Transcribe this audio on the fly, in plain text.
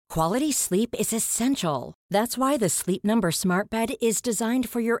Quality sleep is essential. That's why the Sleep Number Smart Bed is designed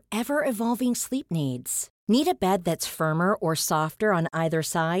for your ever-evolving sleep needs. Need a bed that's firmer or softer on either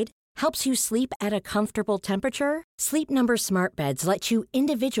side? Helps you sleep at a comfortable temperature? Sleep Number Smart Beds let you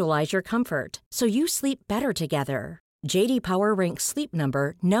individualize your comfort, so you sleep better together. J.D. Power ranks Sleep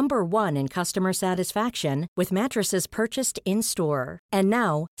Number number 1 in customer satisfaction with mattresses purchased in-store. And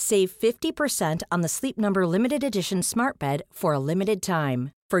now, save 50% on the Sleep Number Limited Edition Smart Bed for a limited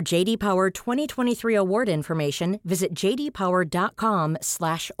time. For J.D. Power 2023 award information, visit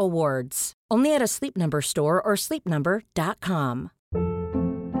jdpower.com/awards. Only at a Sleep Number store or sleepnumber.com.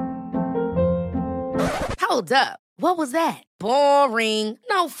 Hold up. What was that? Boring.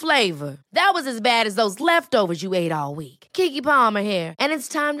 No flavor. That was as bad as those leftovers you ate all week. Keke Palmer here, and it's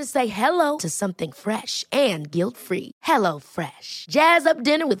time to say hello to something fresh and guilt-free. Hello Fresh. Jazz up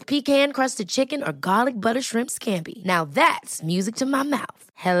dinner with pecan-crusted chicken or garlic butter shrimp scampi. Now that's music to my mouth.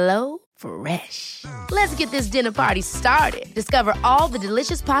 Hello Fresh. Let's get this dinner party started. Discover all the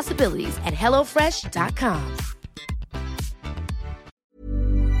delicious possibilities at hellofresh.com.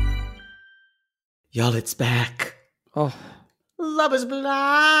 Y'all, it's back. Oh. Love is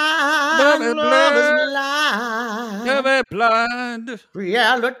blind. Love is blind. Love is blind.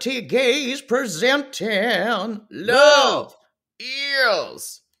 Reality Gaze presenting Love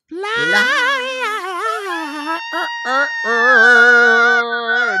is Blind.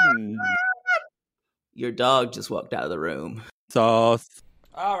 Your dog just walked out of the room. Sauce.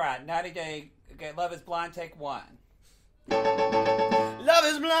 All right, 90 Day. Okay, Love is Blind, take 1. Love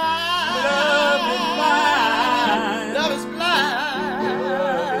is blind. Love is blind. Love is blind.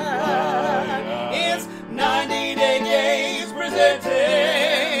 It's 90 Day Gaze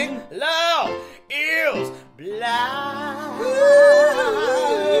presenting Love is blind.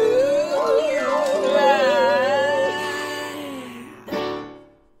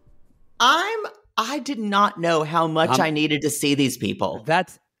 I did not know how much I needed to see these people.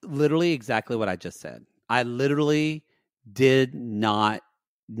 That's literally exactly what I just said. I literally did not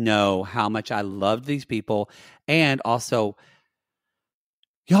know how much I loved these people. And also,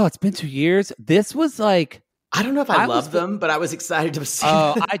 y'all, it's been 2 years. This was like... I don't know if I love them, but I was excited to see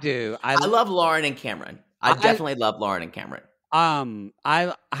them. I do. I love Lauren and Cameron. I definitely love Lauren and Cameron.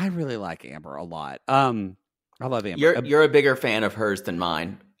 I really like Amber a lot. I love Amber. You're a bigger fan of hers than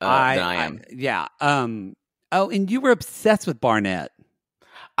mine. Than I am. Yeah. And you were obsessed with Barnett.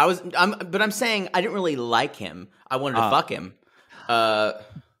 But I'm saying I didn't really like him. I wanted to fuck him.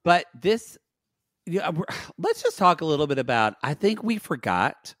 But this, let's just talk a little bit about, I think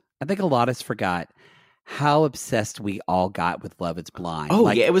a lot of us forgot how obsessed we all got with Love is Blind. Oh,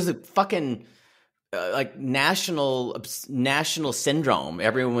 yeah. It was a fucking national syndrome.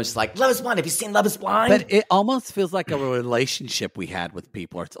 Everyone was like, Love is Blind. Have you seen Love is Blind? But it almost feels like a relationship we had with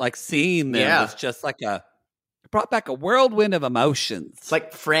people. It's like seeing them was just like it brought back a whirlwind of emotions. It's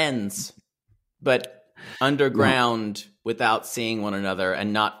like Friends, but underground without seeing one another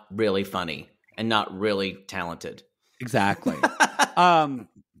and not really funny and not really talented. Exactly.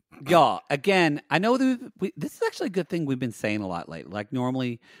 Y'all, again, I know this is actually a good thing we've been saying a lot lately. Like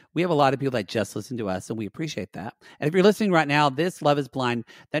normally, we have a lot of people that just listen to us, and we appreciate that. And if you're listening right now, this Love is Blind,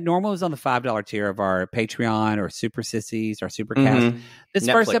 that normally is on the $5 tier of our Patreon or Super Sissies or Supercast. This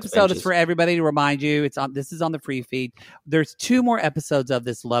Netflix first episode is for everybody to remind you. This is on the free feed. There's 2 more episodes of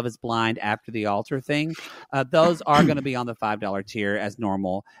this Love is Blind after the altar thing. Those are going to be on the $5 tier as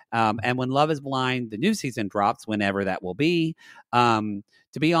normal. And when Love is Blind, the new season drops, whenever that will be.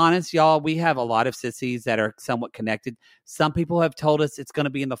 To be honest, y'all, we have a lot of sissies that are somewhat connected. Some people have told us it's going to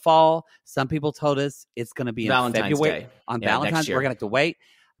be in the fall. Some people told us it's going to be in February. Day. On Valentine's, we're going to have to wait.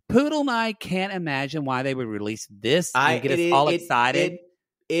 Poodle and I can't imagine why they would release this and get us all excited.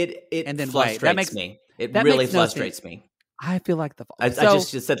 It and then frustrates me. It really frustrates me. I feel like I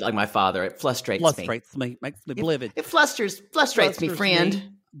just said like my father. It frustrates me. Makes me livid. It frustrates me,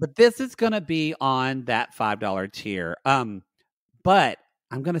 friend. But this is going to be on that $5 tier. But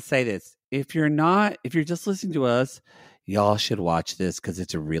I'm going to say this. If you're just listening to us, y'all should watch this because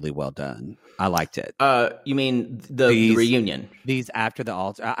it's really well done. I liked it. You mean the reunion? These after the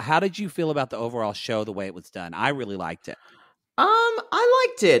altar. How did you feel about the overall show, the way it was done? I really liked it. I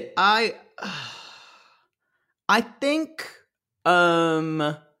liked it. I think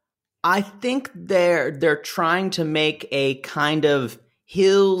they're trying to make a kind of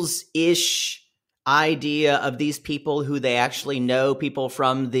Hills-ish idea of these people who they actually know, people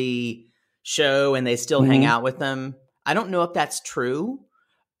from the show, and they still hang out with them. I don't know if that's true.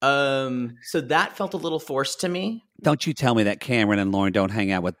 So that felt a little forced to me. Don't you tell me that Cameron and Lauren don't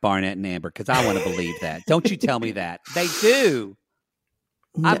hang out with Barnett and Amber, because I want to believe that. Don't you tell me that. They do.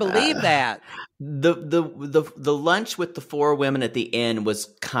 I believe that. The lunch with the 4 women at the end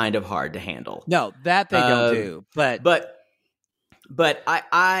was kind of hard to handle. No, that they don't do. But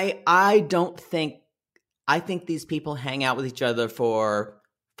I don't think. I think these people hang out with each other for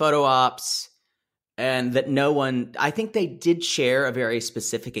photo ops, and that no one. I think they did share a very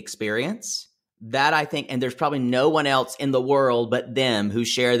specific experience. That I think, and there's probably no one else in the world but them who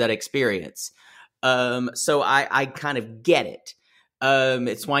share that experience. So I kind of get it.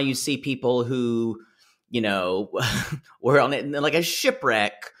 It's why you see people who, were on it like a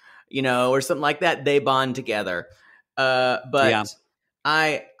shipwreck, or something like that. They bond together. But yeah.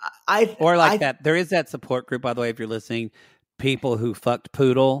 That. There is that support group, by the way, if you're listening, people who fucked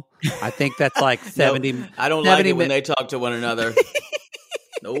poodle. I think that's like 70. No, I don't like it when they talk to one another.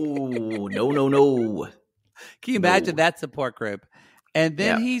 No. Can you imagine that support group? And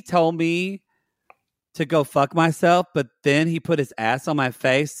then he told me to go fuck myself, but then he put his ass on my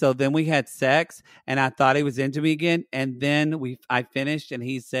face. So then we had sex, and I thought he was into me again. And then I finished, and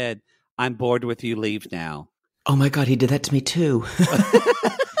he said, "I'm bored with you. Leave now." Oh my God, he did that to me too.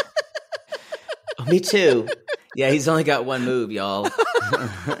 Me too. Yeah, he's only got one move, y'all.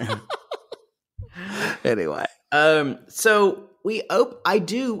 Anyway, so I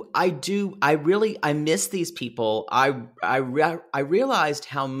miss these people. I realized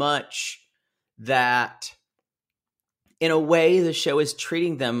how much that in a way the show is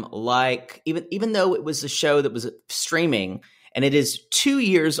treating them like, even though it was a show that was streaming and it is 2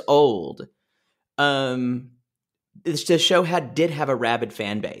 years old, the show did have a rabid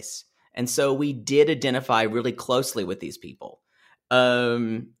fan base. And so we did identify really closely with these people.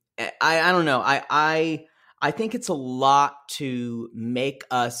 I don't know. I think it's a lot to make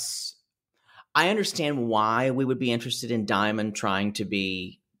us. I understand why we would be interested in Diamond trying to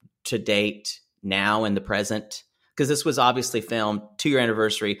date now in the present, because this was obviously filmed 2-year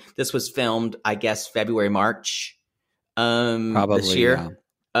anniversary. This was filmed, I guess, February, March, probably this year.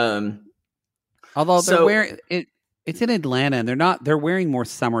 Yeah. Although they're wearing it. It's in Atlanta, and they're wearing more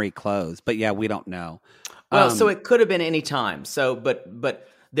summery clothes. But yeah, we don't know. Well, so it could have been any time. So, but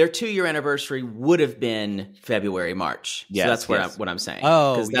their 2-year anniversary would have been February, March. Yes, so that's what I'm saying.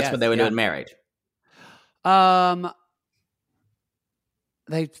 Oh, because that's when they would have been married. I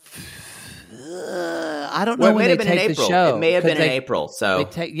don't know when they take the show. It may have been in April. So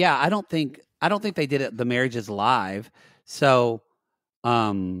I don't think they did it. The marriages live. So,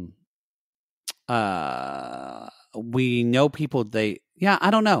 we know people. I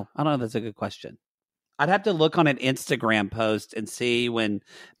don't know. That's a good question. I'd have to look on an Instagram post and see when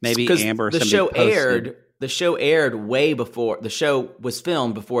maybe Amber. The show aired. The show aired way before the show was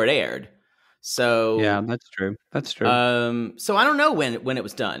filmed before it aired. So yeah, that's true. So I don't know when it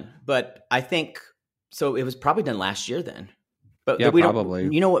was done, but I think so. It was probably done last year then. But yeah,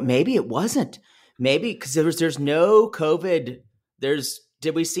 probably. You know what? Maybe it wasn't. Maybe because there's no COVID.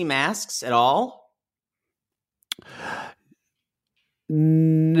 Did we see masks at all?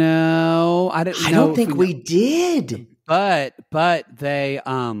 No, I didn't. I don't think we did. But they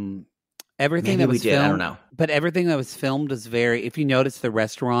everything Maybe that was we did. filmed, I don't know. But everything that was filmed was very. If you notice, the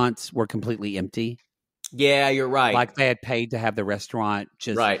restaurants were completely empty. Yeah, you're right. Like they had paid to have the restaurant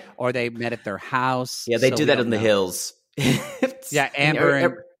just right, or they met at their house. Yeah, they do that in the hills. Yeah,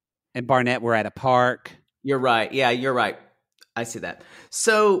 Amber and Barnett were at a park. You're right. Yeah, you're right. I see that.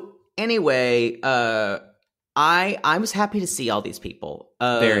 So anyway, I was happy to see all these people.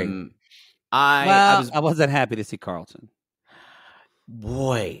 Very. I wasn't happy to see Carlton.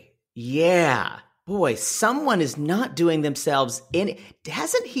 Boy, yeah. Boy, someone is not doing themselves in.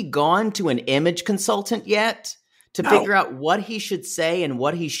 Hasn't he gone to an image consultant yet to figure out what he should say and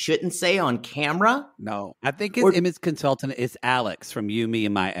what he shouldn't say on camera? No, I think his image consultant is Alex from You, Me,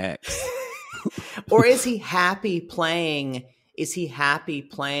 and My Ex. Or is he happy playing? Is he happy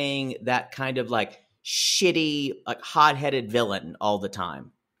playing that kind of like shitty, like hot-headed villain all the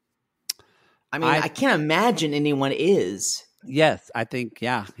time? I mean, I can't imagine anyone is. Yes, I think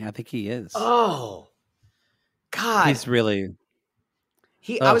he is. Oh, God. He's really...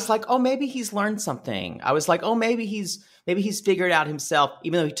 I was like, oh, maybe he's learned something. I was like, oh, maybe he's figured out himself,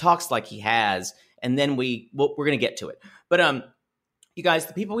 even though he talks like he has. And then we're going to get to it. But you guys,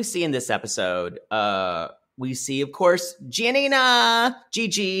 the people we see in this episode, we see, of course, Gigi. In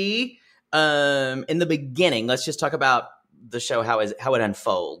the beginning, let's just talk about the show, how it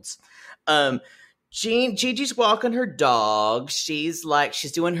unfolds. Gigi's walking her dog. She's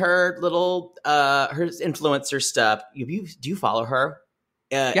doing her little her influencer stuff. Do you follow her?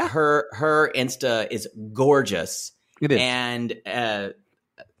 Yeah. Her Insta is gorgeous. It is. And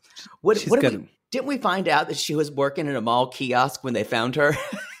she's good. didn't we find out that she was working in a mall kiosk when they found her?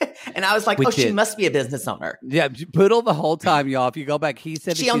 And I was like, she must be a business owner. Yeah, Poodle the whole time, y'all. If you go back, he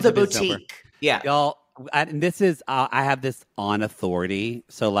said she owns a boutique. Yeah, y'all. And this is I have this on authority,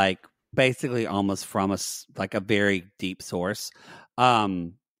 so like basically almost from a very deep source.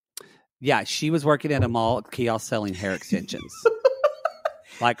 Yeah, she was working at a mall kiosk selling hair extensions.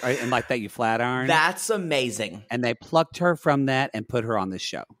 like that you flat iron. That's amazing. And they plucked her from that and put her on this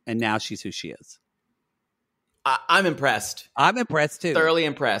show. And now she's who she is. I'm impressed. I'm impressed too. Thoroughly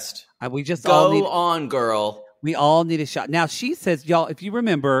impressed. We just go on, girl. We all need a shot. Now she says, y'all, if you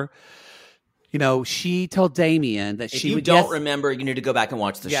remember, she told Damien that if you don't remember, you need to go back and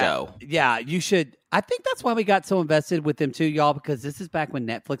watch the show. Yeah, you should. I think that's why we got so invested with them too, y'all, because this is back when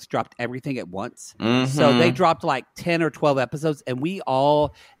Netflix dropped everything at once. Mm-hmm. So they dropped like 10 or 12 episodes, and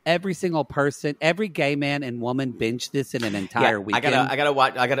every single person, every gay man and woman binged this in an entire weekend. I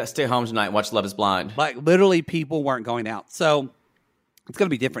gotta stay home tonight and watch Love is Blind. Like literally people weren't going out. So it's going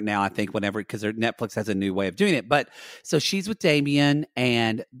to be different now, I think, because Netflix has a new way of doing it. But so she's with Damien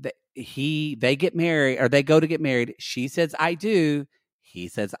and they get married, or they go to get married. She says, I do. He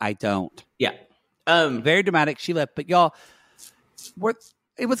says, I don't. Yeah. Very dramatic. She left. But y'all,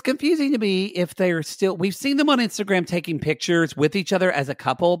 it was confusing to me if they're still, we've seen them on Instagram taking pictures with each other as a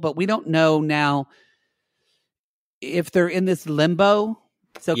couple, but we don't know now if they're in this limbo.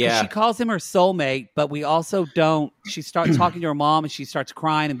 So she calls him her soulmate, but we also don't. She starts talking to her mom and she starts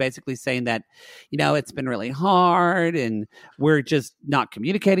crying and basically saying that, it's been really hard and we're just not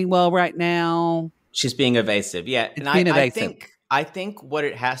communicating well right now. She's being evasive. Yeah. Evasive. I think what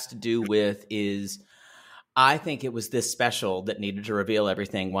it has to do with is I think it was this special that needed to reveal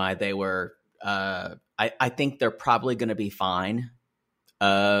everything, why they were I think they're probably going to be fine.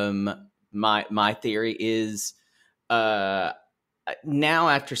 My theory is now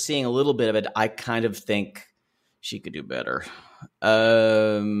after seeing a little bit of it, I kind of think she could do better.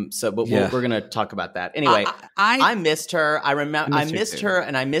 We're going to talk about that. Anyway, I missed her. I missed her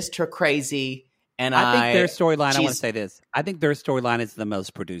and I missed her crazy. And I think their storyline, I want to say this. I think their storyline is the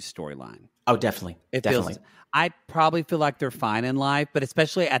most produced storyline. Oh, definitely. I probably feel like they're fine in life, but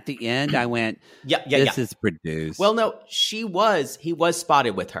especially at the end, I went, this is produced. Well, no, he was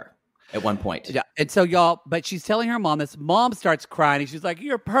spotted with her at one point. Yeah. And so y'all, but she's telling her mom this. Mom starts crying and she's like,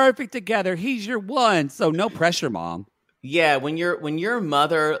 you're perfect together. He's your one. So no pressure, Mom. Yeah. When your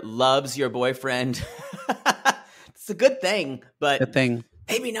mother loves your boyfriend, it's a good thing, but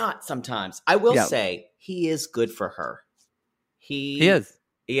maybe not sometimes. I will say he is good for her. He is.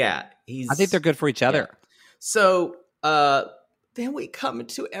 Yeah. I think they're good for each other. Yeah. So then we come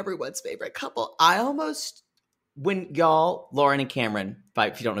to everyone's favorite couple. Lauren and Cameron,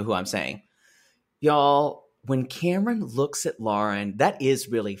 if you don't know who I'm saying, y'all, when Cameron looks at Lauren, that is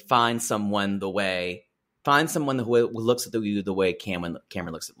really find someone who looks at you the way Cameron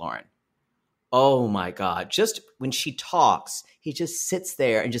looks at Lauren. Oh my God. Just when she talks, he just sits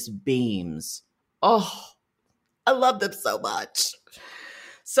there and just beams. Oh, I love them so much.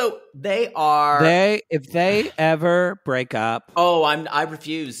 So if they ever break up. Oh, I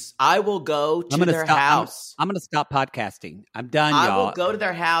refuse. I will go to their house. I'm going to stop podcasting. I'm done, y'all. I will go to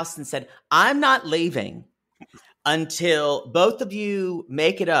their house and said, I'm not leaving until both of you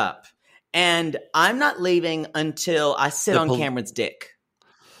make it up. And I'm not leaving until I sit on Cameron's dick.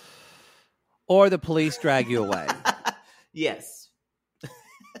 Or the police drag you away. Yes.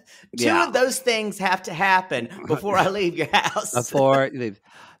 Two of those things have to happen before I leave your house. Before you leave.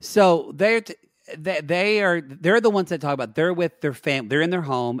 So they're the ones that talk about they're with their family. They're in their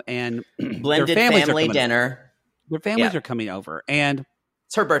home and blended family dinner. Their families are coming over, and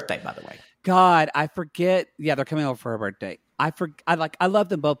it's her birthday, by the way. God, I forget. Yeah, they're coming over for her birthday. I love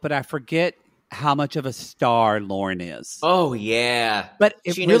them both, but I forget how much of a star Lauren is. Oh yeah, but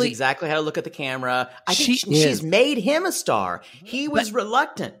she knows exactly how to look at the camera. I think she's made him a star. He was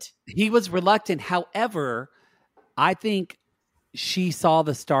reluctant. However, I think she saw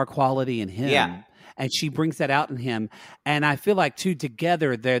the star quality in him. Yeah. And she brings that out in him. And I feel like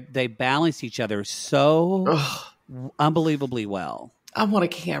together they balance each other so unbelievably well. I want a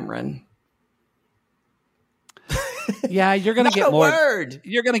Cameron. Yeah, you're gonna get more.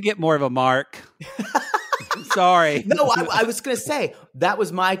 You're gonna get more of a Mark. Sorry. No, I was gonna say that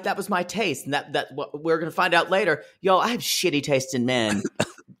was my taste, and that what we're gonna find out later. Yo, I have shitty taste in men.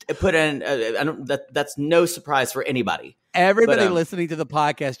 That's no surprise for anybody. Everybody listening to the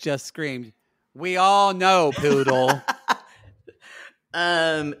podcast just screamed, "We all know, Poodle."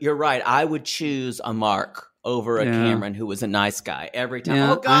 You're right. I would choose a Mark over a Yeah. Cameron who was a nice guy every time.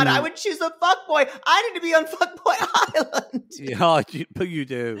 Yeah, Oh God, I I know. would choose a fuckboy. I need to be on Fuckboy Island. Yeah, you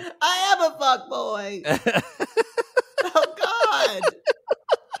do. I am a fuckboy. Oh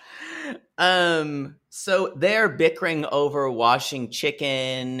God. So they're bickering over washing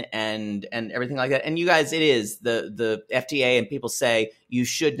chicken and everything like that. And you guys, it is the FDA and people say you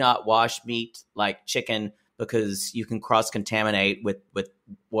should not wash meat like chicken because you can cross contaminate with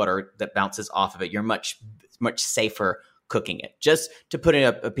water that bounces off of it. You're much safer cooking it. Just to put in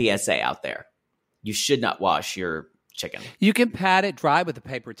a PSA out there, you should not wash your chicken. You can pat it dry with a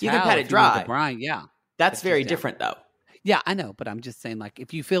paper towel. You can pat it if you need dry. the brine, yeah. That's It's very just different though. Yeah, I know, but I'm just saying, like,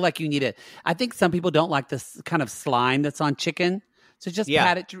 if you feel like you need it, I think some people don't like this kind of slime that's on chicken. So just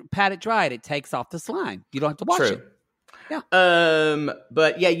Yeah. pat it dry. It takes off the slime. You don't have to wash it. Yeah.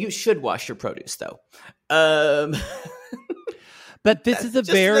 But yeah, you should wash your produce though. But this is a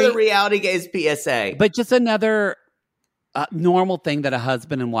just very another reality gaze PSA. but just another normal thing that a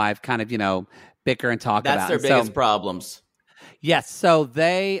husband and wife kind of bicker and talk That's about. their And biggest problems. Yes, so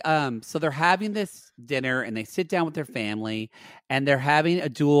they're having this dinner and they sit down with their family and they're having a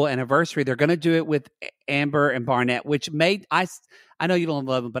dual anniversary. They're going to do it with Amber and Barnett, which made I know you don't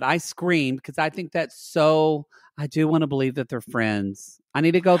love them, but I screamed because I think that's so. I do want to believe that they're friends. I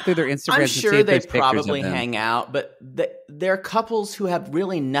need to go through their Instagrams. I'm and see sure if they there's pictures probably of them. hang out, but they're couples who have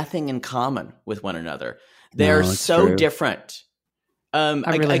really nothing in common with one another. They're it's so true. different. I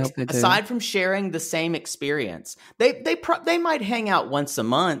really hope they do. Aside from sharing the same experience, they might hang out once a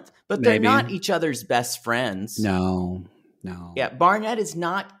month, but they're Maybe. not each other's best friends. No. Yeah, Barnett is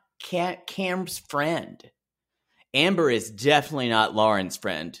not Cam's friend. Amber is definitely not Lauren's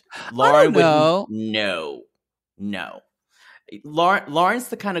friend. Lauren would no. Lauren's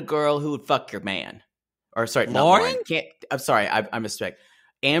the kind of girl who would fuck your man. Or sorry, not Lauren? I'm sorry, I mistake.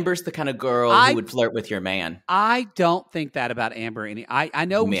 Amber's the kind of girl who would flirt with your man. I don't think that about Amber. I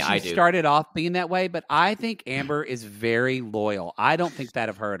know I she do. started off being that way, but I think Amber is very loyal. I don't think that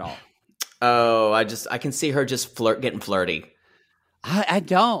of her at all. Oh, I can see her just getting flirty. I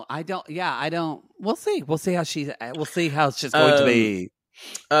don't. Yeah, I don't. We'll see. We'll see how it's just going to be.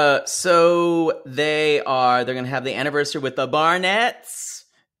 So they're going to have the anniversary with the Barnetts.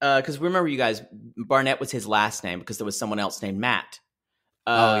 Because remember, you guys, Barnett was his last name because there was someone else named Matt.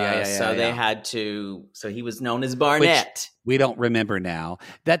 So they had to. So he was known as Barnett. We don't remember now.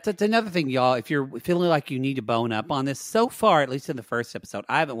 That's another thing, y'all. If you're feeling like you need to bone up on this, so far, at least in the first episode,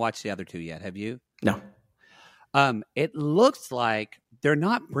 I haven't watched the other two yet. Have you? No. It looks like they're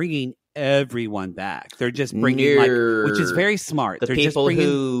not bringing everyone back. They're just bringing which is very smart. The they're people just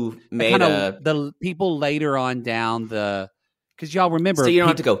who made the people later on down the. Because y'all remember, so you don't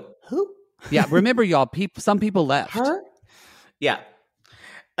have to go who? Yeah, remember y'all. Some people left. Her? Yeah.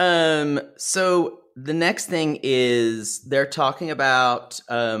 So the next thing is they're talking about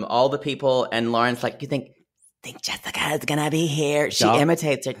all the people, and Lauren's like, "You think Jessica is gonna be here?" She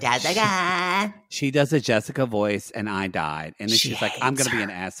imitates her Jessica. She does a Jessica voice, and I died. And then she's like, "I'm gonna be an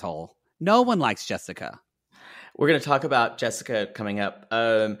asshole." No one likes Jessica. We're going to talk about Jessica coming up.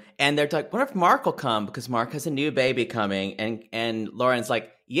 And they're like, what if Mark will come? Because Mark has a new baby coming. And Lauren's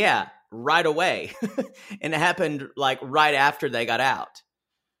like, yeah, right away. And it happened like right after they got out.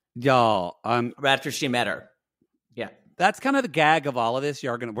 Y'all, right after she met her. Yeah. That's kind of the gag of all of this.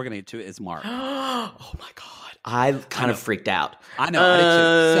 We're gonna get to it is Mark. Oh my God. I kind of freaked out. I know, I did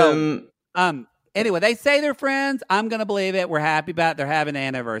too. So anyway, they say they're friends. I'm gonna believe it. We're happy about it. They're having an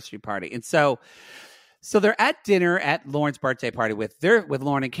anniversary party. And so they're at dinner at Lauren's birthday party with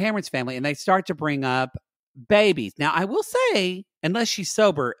Lauren and Cameron's family, and they start to bring up babies. Now, I will say, unless she's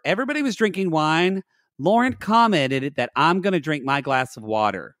sober, everybody was drinking wine. Lauren commented that I'm going to drink my glass of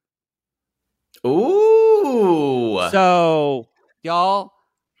water. Ooh. So, y'all,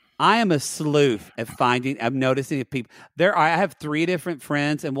 I am a sleuth at I'm noticing if people I have 3 different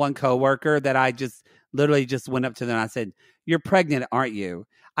friends and 1 coworker that I just literally just went up to them and I said, "You're pregnant, aren't you?"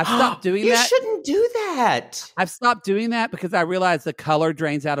 I've stopped doing that. You shouldn't do that. I've stopped doing that because I realize the color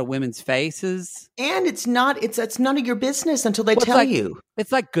drains out of women's faces. And it's none of your business until they tell you.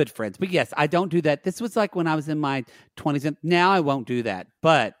 It's like good friends. But yes, I don't do that. This was like when I was in my 20s. And now I won't do that.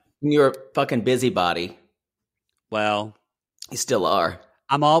 But you're a fucking busybody. Well, you still are.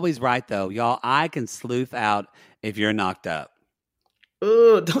 I'm always right, though. Y'all, I can sleuth out if you're knocked up.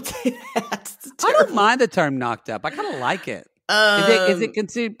 Oh, don't say that. I don't mind the term knocked up. I kind of like it. Is it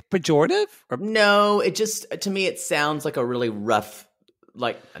considered pejorative? Or? No, it just, to me, it sounds like a really rough,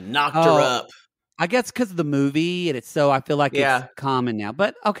 like knocked her up. I guess because of the movie, and I feel like it's common now.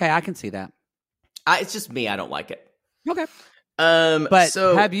 But okay, I can see that. It's just me. I don't like it. Okay. But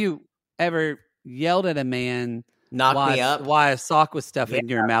have you ever yelled at a man. Knock me up. Why a sock was stuffed in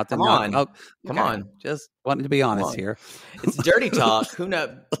your mouth? Come on. Oh, Come on. Just wanted to be honest here. It's dirty talk. Who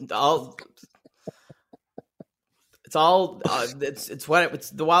knows?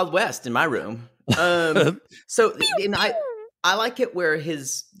 It's the Wild West in my room. So, and I like it where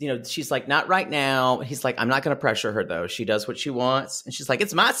she's like, not right now. He's like, I'm not going to pressure her though. She does what she wants, and she's like,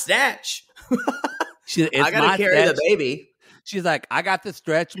 it's my snatch. I got to carry the baby. She's like, I got the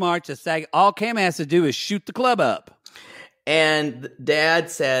stretch march to say all Cam has to do is shoot the club up. And Dad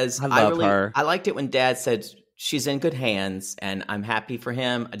says, I love her. I liked it when Dad said she's in good hands, and I'm happy for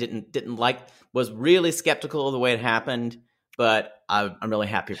him. I was really skeptical of the way it happened, but I'm really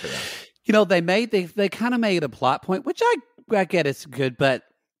happy for them. They kind of made a plot point, which I get it's good, but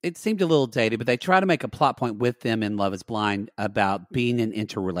it seemed a little dated. But they try to make a plot point with them in Love Is Blind about being an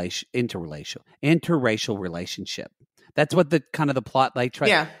interracial relationship. That's what the plot they try.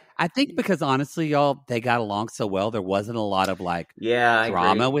 Yeah. I think because honestly, y'all, they got along so well, there wasn't a lot of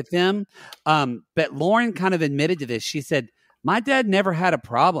drama with them. But Lauren kind of admitted to this. She said, my dad never had a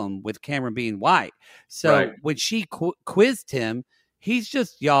problem with Cameron being white. So when she quizzed him, he's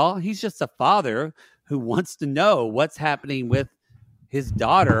just a father who wants to know what's happening with his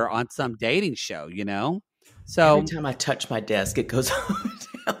daughter on some dating show, So every time I touch my desk, it goes down.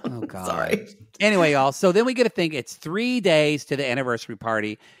 Oh, God. Sorry. Anyway, y'all. So then we get to think it's 3 days to the anniversary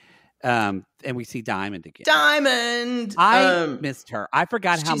party. And we see Diamond again. Diamond! I missed her. I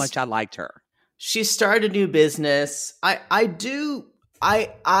forgot how much I liked her. She started a new business. I do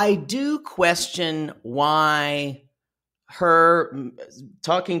question why her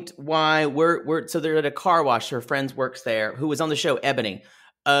talking why we're so they're at a car wash. Her friend works there who was on the show, Ebony.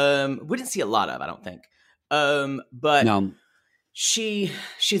 We didn't see a lot of, I don't think. But no. She's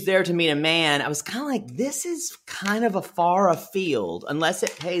there to meet a man. I was kind of like, this is kind of a far afield unless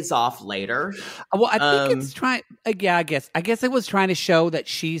it pays off later. Well, I think it's trying. Yeah, I guess it was trying to show that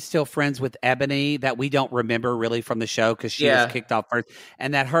she's still friends with Ebony that we don't remember really from the show because she was kicked off first,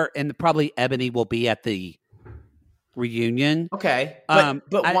 and that probably Ebony will be at the reunion. Okay, but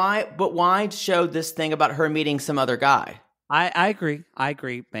why show this thing about her meeting some other guy? I agree.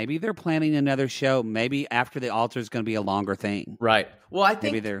 Maybe they're planning another show. Maybe after the altar is going to be a longer thing. Right. Well, I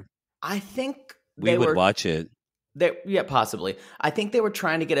think we would watch it. Yeah, possibly. I think they were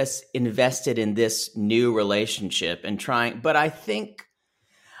trying to get us invested in this new relationship but I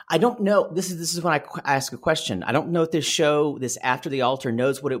don't know. This is when I ask a question. I don't know if this After the Altar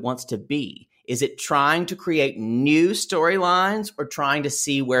knows what it wants to be. Is it trying to create new storylines or trying to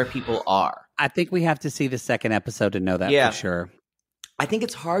see where people are? I think we have to see the second episode to know that for sure. I think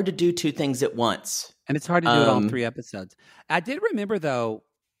it's hard to do two things at once. And it's hard to do it all 3 episodes. I did remember, though.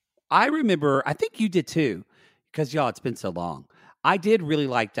 I think you did too, because, y'all, it's been so long. I did really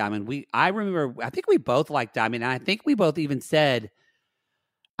like Diamond. I think we both liked Diamond. And I think we both even said,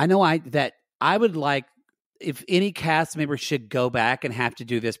 that I would like, if any cast member should go back and have to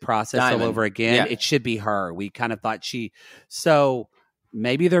do this process all over again, it should be her. We kind of thought so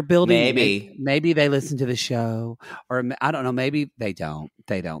maybe they're building, maybe they listen to the show, or I don't know, maybe they don't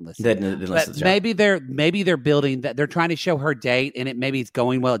listen. They didn't listen to the show. Maybe they're building that. They're trying to show her date and maybe it's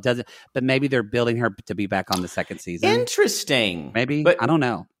going well. It doesn't, but maybe they're building her to be back on the second season. Interesting. Maybe, but I don't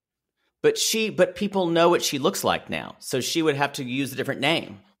know. But people know what she looks like now. So she would have to use a different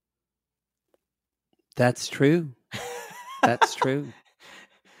name. That's true. That's true.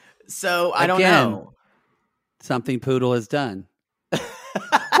 So I don't know. Something Poodle has done.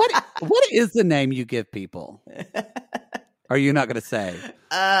 What is the name you give people? Are you not going to say?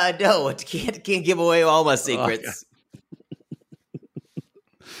 No, I can't give away all my secrets.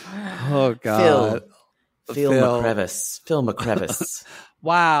 Oh God. Phil McCrevis.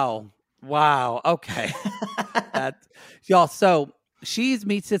 Wow. Okay. Y'all. So she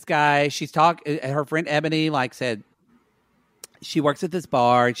meets this guy. She's talking. Her friend Ebony said she works at this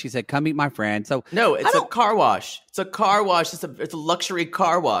bar. And she said, "Come meet my friend." So no, it's a car wash. It's a car wash. It's a luxury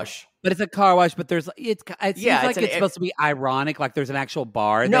car wash. But it's a car wash. But it seems like it's supposed to be ironic. Like there's an actual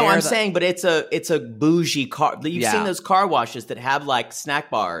bar. No, I'm saying, but it's a bougie car. You've seen those car washes that have snack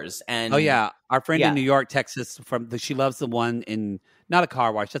bars and. Oh yeah, our friend in New York, Texas, she loves the one in. Not a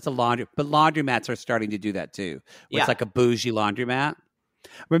car wash. That's a laundry. But laundromats are starting to do that too. It's like a bougie laundromat.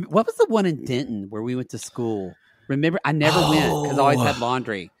 What was the one in Denton where we went to school? Remember, I never went because I always had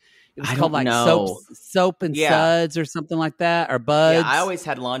laundry. It was called soap and suds or something like that, or buds. Yeah, I always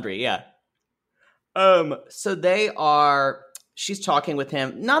had laundry. Yeah. So they are. She's talking with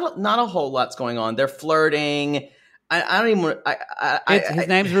him. Not a whole lot's going on. They're flirting. I don't even. His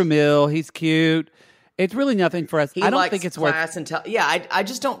name's Ramil. He's cute. It's really nothing for us. He I don't likes think it's worth. class and I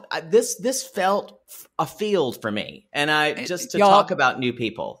just don't. This felt a field for me, and just to Y'all- talk about new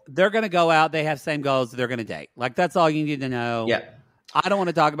people. They're going to go out. They have same goals. They're going to date. Like, that's all you need to know. Yeah, I don't want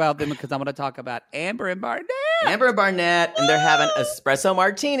to talk about them because I want to talk about Amber and Barnett. Amber and Barnett, and they're having espresso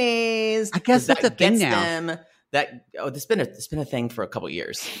martinis. I guess that's a thing gets now. them it's been a thing for a couple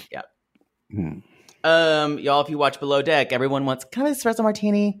years. Yeah. Hmm. Y'all, if you watch Below Deck, everyone wants kind of espresso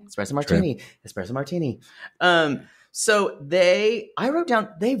martini, espresso martini, espresso martini. So I wrote down,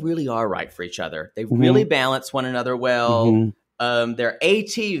 they really are right for each other. They really balance one another well. They're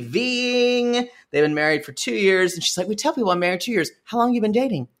ATVing. They've been married for 2 years. And she's like, we tell people I'm married 2 years. How long you been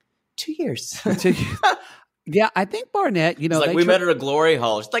dating? 2 years. Yeah, I think Barnett, It's like, we met at a glory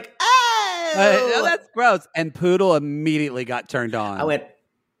hole. She's like, oh. no, that's gross. And Poodle immediately got turned on. I went,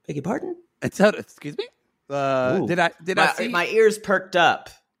 beg your pardon? And so, excuse me? Did I see my ears perked up.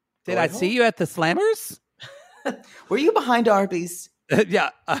 Did I see you at the Slammers? Were you behind Arby's?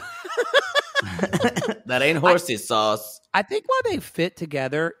 Yeah. That ain't horsey sauce. I think why they fit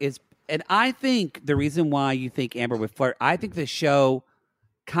together is, and I think the reason why you think Amber would flirt, I think the show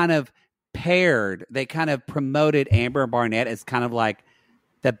kind of they kind of promoted Amber and Barnett as kind of like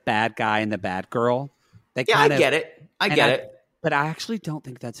the bad guy and the bad girl. I get it. I get it. But I actually don't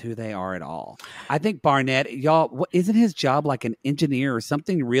think that's who they are at all. I think Barnett, y'all, isn't his job like an engineer or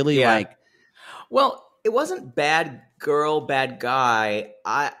something really like? Well, it wasn't bad girl, bad guy.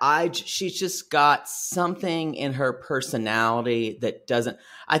 She's just got something in her personality that doesn't.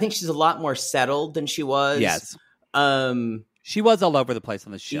 I think she's a lot more settled than she was. Yes. She was all over the place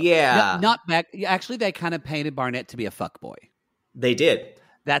on the show. Yeah. Not back. Actually, they kind of painted Barnett to be a fuckboy. They did.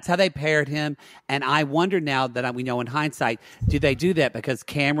 That's how they paired him. And I wonder now that we know in hindsight, do they do that because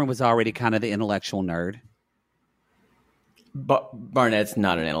Cameron was already kind of the intellectual nerd? Barnett's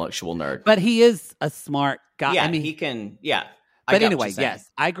not an intellectual nerd. But he is a smart guy. Yeah, I mean, he can, yeah. But anyway, yes,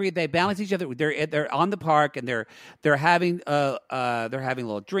 I agree. They balance each other. They're on the park and they're having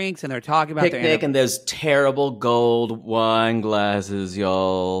little drinks and they're talking about picnic and those terrible gold wine glasses,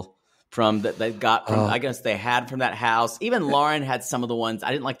 y'all. That they got from, I guess they had from that house. Even Lauren had some of the ones.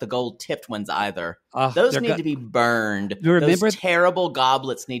 I didn't like the gold tipped ones either. Those need to be burned. Those terrible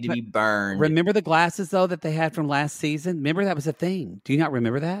goblets need to be burned. Remember the glasses though that they had from last season? Remember that was a thing. Do you not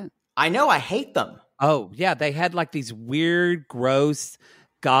remember that? I know. I hate them. Oh yeah, they had like these weird, gross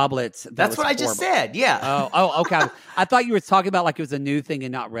goblets. That's what I just said. Yeah. Oh, okay. I thought you were talking about like it was a new thing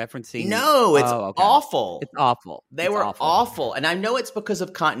and not referencing. No, it's awful. It's awful. They were awful. And I know it's because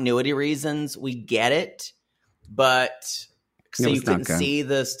of continuity reasons. We get it. But so you couldn't see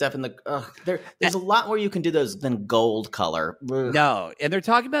the stuff in the... there's a lot more you can do those than gold color. Ugh. No. And they're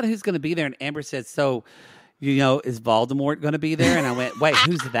talking about who's going to be there. And Amber says, so, is Voldemort going to be there? And I went, wait,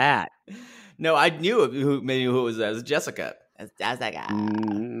 who's that? No, I knew who it was. That was Jessica. That's that guy.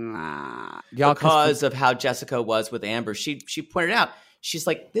 Because of how Jessica was with Amber, she pointed out, she's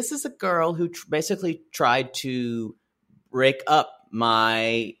like, this is a girl who basically tried to break up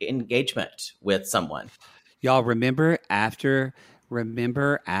my engagement with someone. Y'all remember after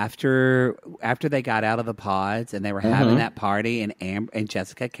they got out of the pods and they were having that party and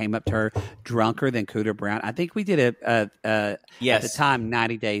Jessica came up to her drunker than Cooter Brown. I think we did at the time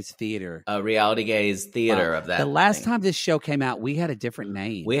 90 Days Theater. A reality gaze theater of that. The last time this show came out, we had a different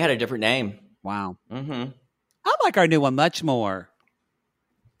name. We had a different name. Wow. Mm-hmm. I like our new one much more.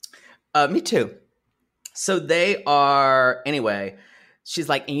 Me too. So they are, anyway, she's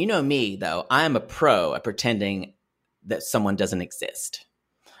like, and you know me though, I am a pro at pretending that someone doesn't exist.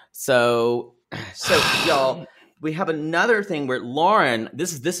 So y'all, we have another thing where Lauren,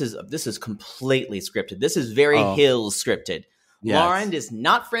 this is completely scripted. This is very Hills scripted. Yes. Lauren is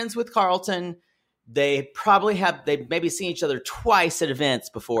not friends with Carlton. They maybe seen each other twice at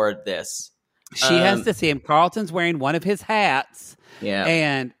events before this. She has to see him. Carlton's wearing one of his hats. Yeah.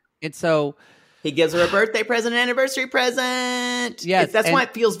 And so he gives her a birthday present, an anniversary present. Yes, that's why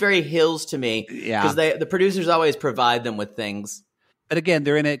it feels very Hills to me. Yeah, because the producers always provide them with things. But again,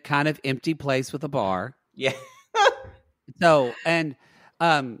 they're in a kind of empty place with a bar. Yeah. So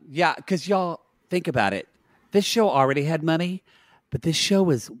because y'all think about it, this show already had money, but this show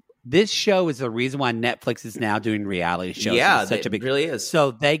is the reason why Netflix is now doing reality shows. Yeah, it really is.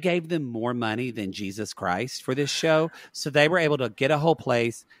 So they gave them more money than Jesus Christ for this show, so they were able to get a whole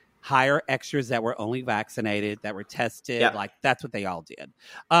place. Hire extras that were only vaccinated, that were tested. Yep. Like, that's what they all did.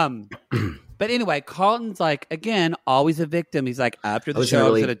 But anyway, Carlton's like, again, always a victim. He's like, after the show,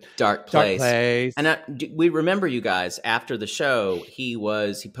 really I was at a dark place. And we remember, you guys, after the show, he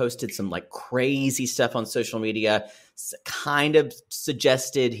posted some like crazy stuff on social media, kind of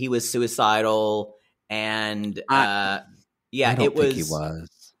suggested he was suicidal. and I yeah, don't it think he was.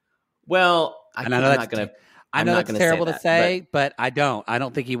 was. Well, And I know that's terrible to say, but I don't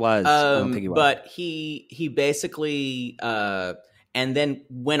think he was. I don't think he was. But he basically and then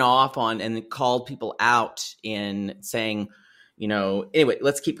went off on and called people out in saying, anyway,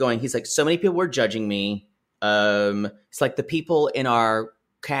 let's keep going. He's like, so many people were judging me. It's like the people in our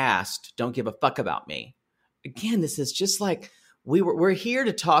cast don't give a fuck about me. Again, this is just like we're here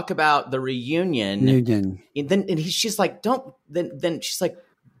to talk about the reunion. And she's like, then she's like,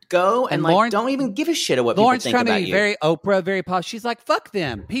 go and like Lauren, don't even give a shit of what Lauren's people think about you. Lauren's trying to be very Oprah, very positive. She's like, fuck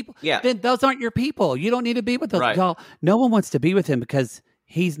them. People, then those aren't your people. You don't need to be with those. Right. Y'all, no one wants to be with him because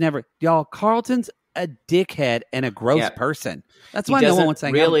he's never, y'all, Carlton's a dickhead and a gross person. That's why no one wants to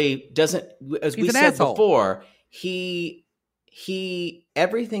hang out. Doesn't, as we said asshole. Before, he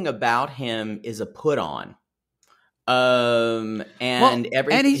everything about him is a put on. And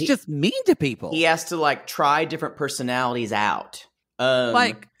he's just mean to people. He has to like try different personalities out.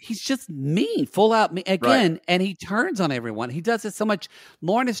 Like he's just mean, full out mean again, right. And he turns on everyone. He does it so much.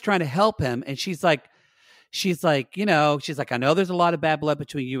 Lauren is trying to help him, and she's like, I know there's a lot of bad blood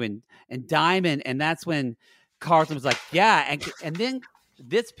between you and Diamond, and that's when Carlton was like, yeah, and then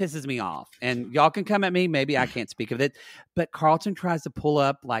this pisses me off, and y'all can come at me. Maybe I can't speak of it, but Carlton tries to pull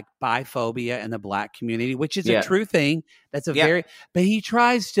up like biphobia in the Black community, which is a true thing. That's but he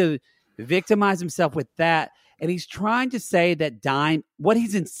tries to victimize himself with that. And he's trying to say that what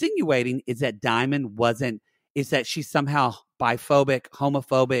he's insinuating is that Diamond is that she's somehow biphobic,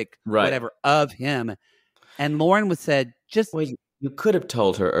 homophobic, whatever of him. And Lauren was said, you could have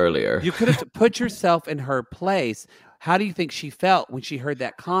told her earlier. You could have put yourself in her place. How do you think she felt when she heard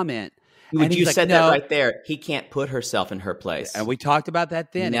that comment? And you said that right there. He can't put herself in her place. And we talked about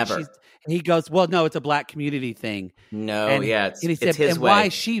that then. Never. And he goes, well, no, it's a Black community thing. No, and he said, it's his way. Why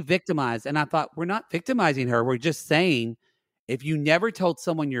is she victimized? And I thought, we're not victimizing her. We're just saying, if you never told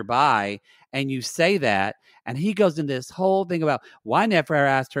someone you're bi and you say that, and he goes into this whole thing about, well, I never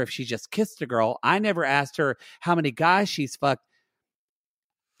asked her if she just kissed a girl. I never asked her how many guys she's fucked.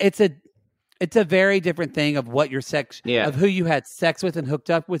 It's a very different thing of what your sex, of who you had sex with and hooked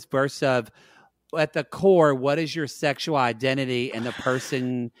up with versus of, at the core, what is your sexual identity and the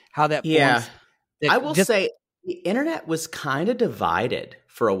person, how that forms. I will say the internet was kind of divided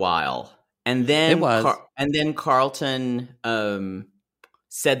for a while. And then it was. And then Carlton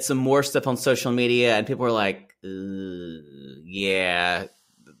said some more stuff on social media, and people were like, yeah,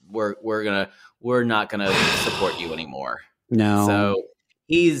 we're not gonna support you anymore. No. So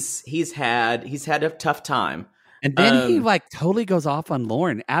he's had a tough time. And then he like totally goes off on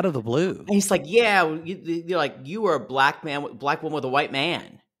Lauren out of the blue. And he's like, yeah, you're like, you were a black woman with a white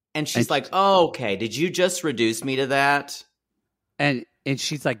man. And she's like, oh, okay, did you just reduce me to that? And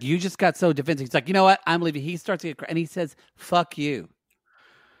she's like, you just got so defensive. He's like, you know what? I'm leaving. He starts to get and he says, fuck you.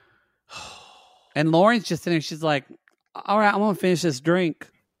 And Lauren's just sitting there. She's like, all right, I'm going to finish this drink.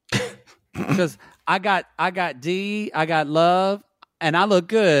 Because I got D, I got love, and I look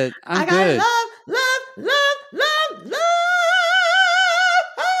good. I'm good. Love.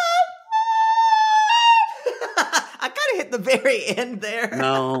 I kind of hit the very end there.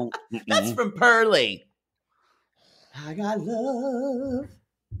 No. That's from Pearly. I got love.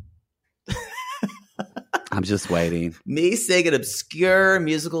 I'm just waiting. Me singing obscure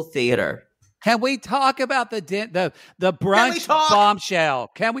musical theater. Can we talk about the brunch bombshell?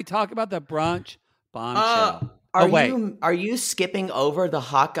 Can we talk about the brunch bombshell? Are you skipping over the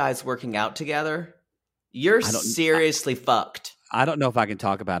hot guys working out together? You're seriously fucked. I don't know if I can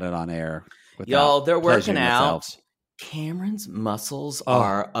talk about it on air. Y'all, they're working out. Cameron's muscles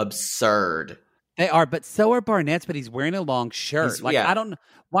are absurd. They are, but so are Barnett's, but he's wearing a long shirt. I don't know.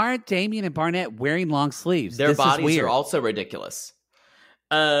 Why aren't Damien and Barnett wearing long sleeves? Their bodies are also ridiculous.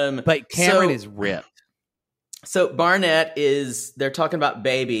 But Cameron is ripped. So they're talking about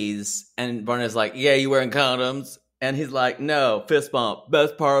babies, and Barnett's like, yeah, you wearing condoms? And he's like, no, fist bump,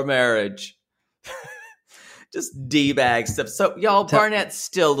 best part of marriage. Just D-bag stuff. So, y'all, Barnett's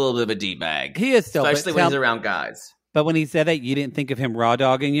still a little bit of a D-bag. He is still. Especially when he's around guys. But when he said that, you didn't think of him raw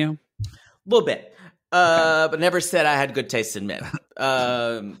dogging you? A little bit. But never said I had good taste in men.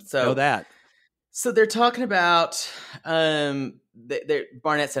 Know that. So they're talking about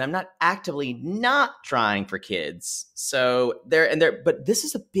Barnett said, I'm not actively not trying for kids. So but this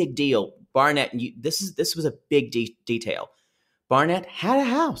is a big deal. Barnett, this was a big detail. Barnett had a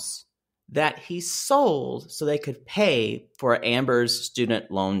house that he sold so they could pay for Amber's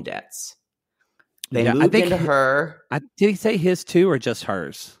student loan debts. They moved into her. Did he say his too or just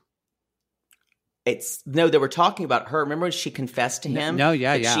hers? It's no, they were talking about her. Remember when she confessed to him? No,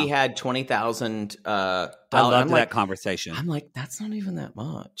 yeah, that yeah. She had $20,000. I loved that conversation. I'm like, that's not even that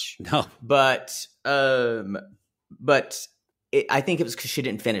much. No, but I think it was because she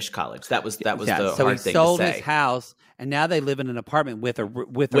didn't finish college. That was the hard thing to say. So he sold his house, and now they live in an apartment with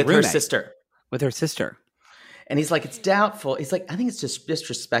her sister. With her sister. And he's like, it's doubtful. He's like, I think it's just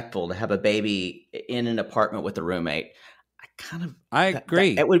disrespectful to have a baby in an apartment with a roommate. I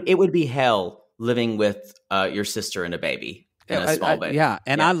agree. It would be hell living with your sister and a baby and a small baby. Yeah,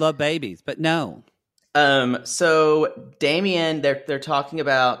 and I love babies, but no. So Damien, they're talking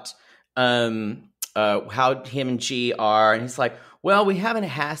about how him and G are, and he's like, well, we haven't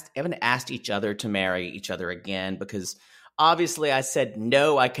asked each other to marry each other again because obviously I said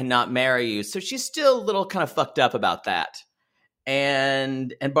no, I cannot marry you. So she's still a little kind of fucked up about that.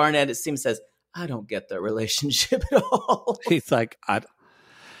 And Barnett, it seems, says, I don't get the relationship at all. He's like, I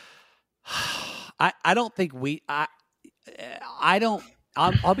don't think I don't.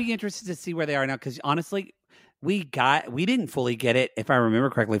 I'll be interested to see where they are now because honestly, we didn't fully get it, if I remember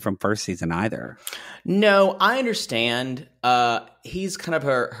correctly, from first season either. No, I understand. He's kind of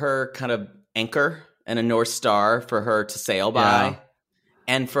her kind of anchor and a North Star for her to sail by. Yeah.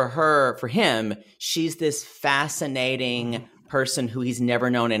 And for him, she's this fascinating person who he's never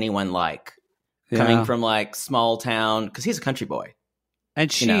known anyone like. Coming from like small town, because he's a country boy. And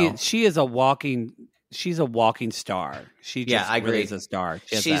she is a walking star. She just I agree. Really is a star.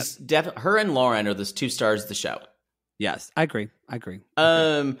 She's definitely, her and Lauren are the two stars of the show. Yes, I agree.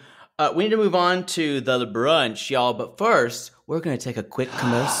 We need to move on to the brunch, y'all. But first, we're going to take a quick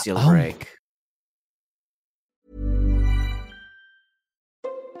commercial break.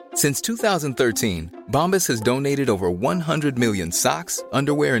 Since 2013, Bombas has donated over 100 million socks,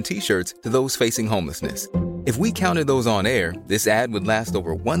 underwear, and T-shirts to those facing homelessness. If we counted those on air, this ad would last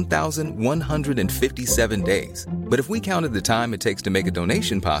over 1,157 days. But if we counted the time it takes to make a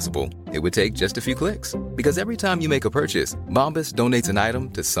donation possible, it would take just a few clicks. Because every time you make a purchase, Bombas donates an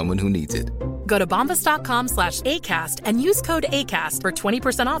item to someone who needs it. Go to bombas.com/ACAST and use code ACAST for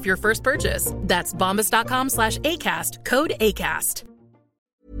 20% off your first purchase. That's bombas.com/ACAST, code ACAST.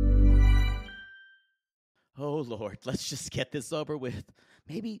 Oh, Lord, let's just get this over with.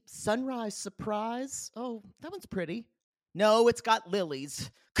 Maybe sunrise surprise? Oh, that one's pretty. No, it's got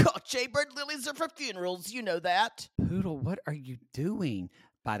lilies. God, Jaybird lilies are for funerals. You know that. Poodle, what are you doing?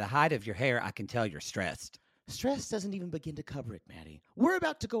 By the height of your hair, I can tell you're stressed. Stress doesn't even begin to cover it, Maddie. We're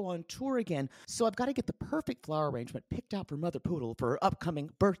about to go on tour again, so I've got to get the perfect flower arrangement picked out for Mother Poodle for her upcoming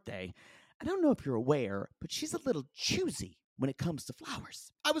birthday. I don't know if you're aware, but she's a little choosy when it comes to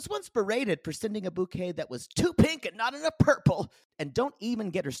flowers. I was once berated for sending a bouquet that was too pink and not enough purple. And don't even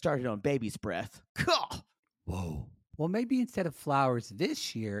get her started on baby's breath. God. Whoa. Well, maybe instead of flowers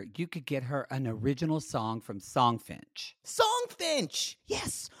this year, you could get her an original song from Songfinch. Songfinch!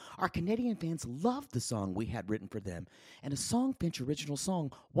 Yes! Our Canadian fans loved the song we had written for them. And a Songfinch original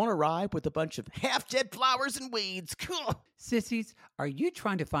song won't arrive with a bunch of half-dead flowers and weeds. Sissies, are you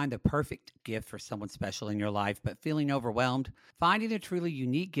trying to find the perfect gift for someone special in your life but feeling overwhelmed? Finding a truly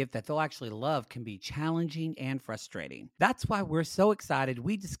unique gift that they'll actually love can be challenging and frustrating. That's why we're so excited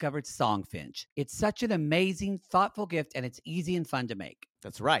we discovered Songfinch. It's such an amazing, thoughtful gift, and it's easy and fun to make.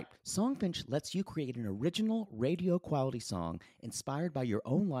 That's right. Songfinch lets you create an original radio-quality song inspired by your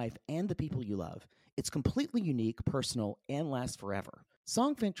own life and the people you love. It's completely unique, personal, and lasts forever.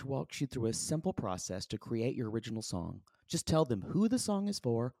 Songfinch walks you through a simple process to create your original song. Just tell them who the song is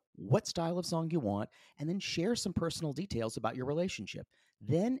for, what style of song you want, and then share some personal details about your relationship.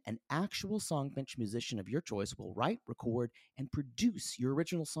 Then an actual Songfinch musician of your choice will write, record, and produce your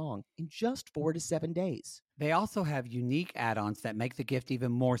original song in just 4 to 7 days. They also have unique add-ons that make the gift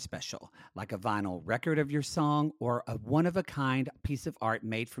even more special, like a vinyl record of your song or a one-of-a-kind piece of art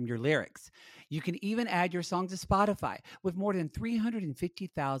made from your lyrics. You can even add your song to Spotify. With more than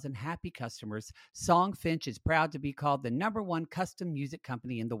 350,000 happy customers, Songfinch is proud to be called the #1 custom music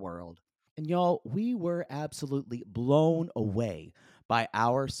company in the world. And y'all, we were absolutely blown away by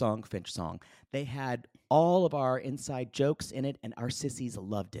our Songfinch song. They had all of our inside jokes in it, and our sissies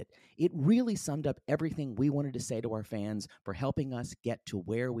loved it. It really summed up everything we wanted to say to our fans for helping us get to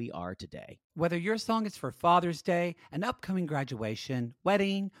where we are today. Whether your song is for Father's Day, an upcoming graduation,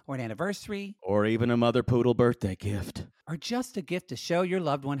 wedding, or an anniversary, or even a Mother Poodle birthday gift, or just a gift to show your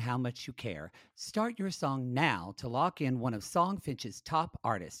loved one how much you care, start your song now to lock in one of Songfinch's top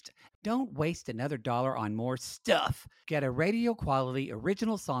artists. Don't waste another dollar on more stuff. Get a radio-quality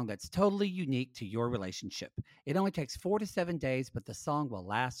original song that's totally unique to your relationship. It only takes 4 to 7 days, but the song will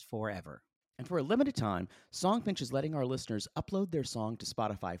last forever. And for a limited time, Songfinch is letting our listeners upload their song to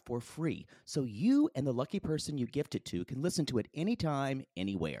Spotify for free, so you and the lucky person you gift it to can listen to it anytime,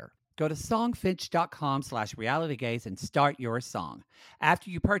 anywhere. Go to songfinch.com/realitygaze and start your song. After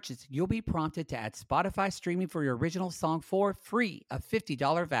you purchase, you'll be prompted to add Spotify streaming for your original song for free, a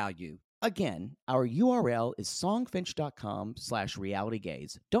 $50 value. Again, our URL is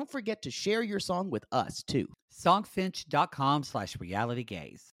songfinch.com/realitygaze. Don't forget to share your song with us, too.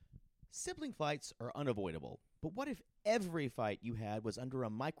 Songfinch.com/realitygaze. Sibling fights are unavoidable, but what if every fight you had was under a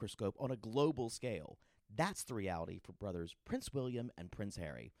microscope on a global scale? That's the reality for brothers Prince William and Prince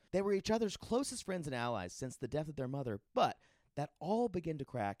Harry. They were each other's closest friends and allies since the death of their mother, but that all began to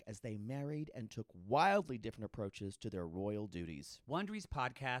crack as they married and took wildly different approaches to their royal duties. Wondery's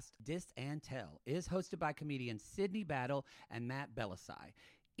podcast, Dis and Tell, is hosted by comedians Sydney Battle and Matt Belisai.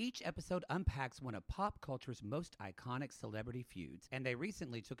 Each episode unpacks one of pop culture's most iconic celebrity feuds, and they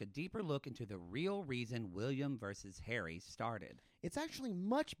recently took a deeper look into the real reason William versus Harry started. It's actually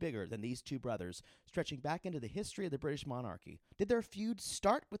much bigger than these two brothers, stretching back into the history of the British monarchy. Did their feud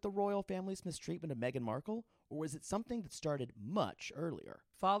start with the royal family's mistreatment of Meghan Markle, or was it something that started much earlier?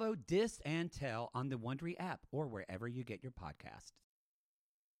 Follow Dis and Tell on the Wondery app or wherever you get your podcasts.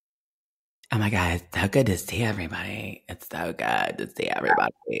 Oh my God, it's so good to see everybody. It's so good to see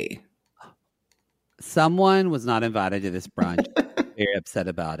everybody. Someone was not invited to this brunch. Very upset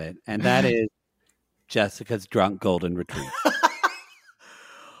about it. And that is Jessica's drunk golden retriever.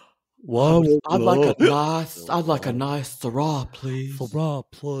 I'd like a nice Syrah, please. Syrah,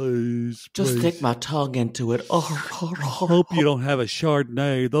 please. Just stick my tongue into it. Hope you don't have a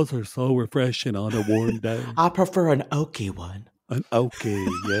Chardonnay. Those are so refreshing on a warm day. I prefer an oaky one. An oaky,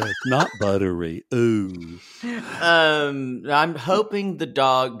 yes, not buttery. Ooh. I'm hoping the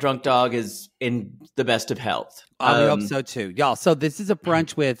drunk dog is in the best of health. I hope so too. Y'all, so this is a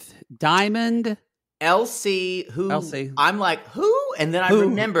brunch with Diamond. Elsie. I'm like, who? And then I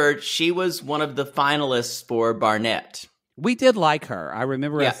remembered she was one of the finalists for Barnett. We did like her. I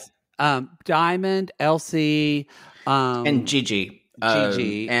remember us. Diamond, Elsie. And Gigi.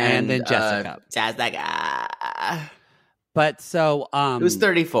 And then Jessica. But so it was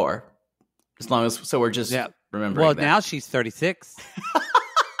 34. So we're just remembering. Well, that. now she's 36.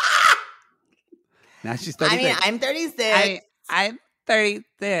 Now she's 36. I'm 36. I'm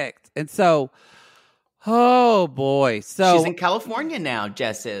 36. And so, oh boy. So she's in California now,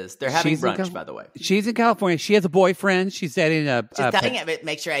 Jess is. They're having brunch, by the way. She's in California. She has a boyfriend. She's dating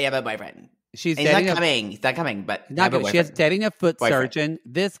make sure I have a boyfriend. He's not coming, but she's dating a foot surgeon.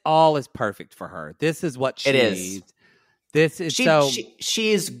 This all is perfect for her. This is what she needs. This is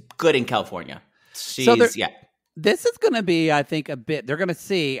she is good in California. This is going to be, I think, a bit. They're going to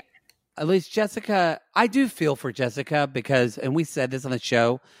see, at least Jessica. I do feel for Jessica because, and we said this on the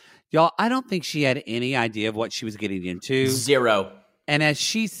show, y'all. I don't think she had any idea of what she was getting into. Zero. And as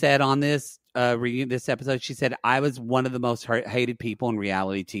she said on this this episode, she said, "I was one of the most hated people in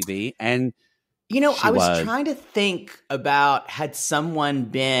reality TV." And I was trying to think about had someone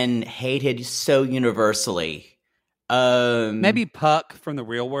been hated so universally. Maybe Puck from The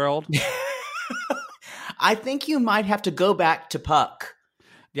Real World. I think you might have to go back to Puck.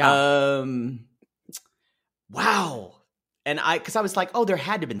 Yeah. Wow. And because I was like, there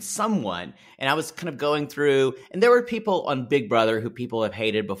had to have been someone. And I was kind of going through, and there were people on Big Brother who people have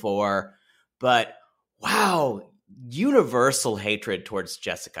hated before. But wow, universal hatred towards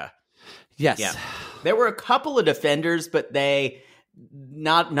Jessica. Yes. Yeah. There were a couple of defenders, but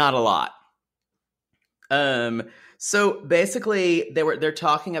not a lot. So basically they're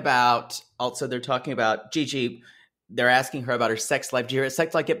talking about Gigi. They're asking her about her sex life. Did her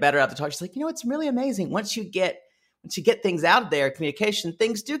sex life get better after the talk? She's like, it's really amazing. Once you get things out there, communication,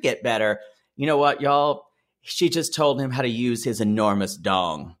 things do get better. You know what, y'all? She just told him how to use his enormous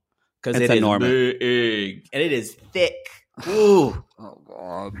dong. Because it is enormous. Big. And it is thick. Ooh. Oh,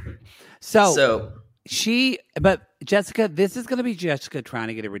 God. So but Jessica, this is going to be Jessica trying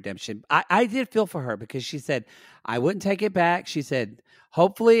to get a redemption. I did feel for her because she said, I wouldn't take it back. She said,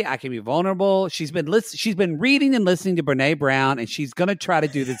 hopefully I can be vulnerable. She's been reading and listening to Brene Brown, and she's going to try to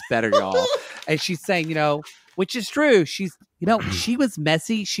do this better, y'all. And she's saying, which is true. She's, she was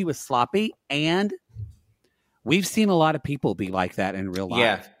messy. She was sloppy. And we've seen a lot of people be like that in real life.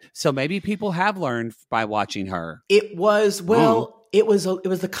 Yeah. So maybe people have learned by watching her. It was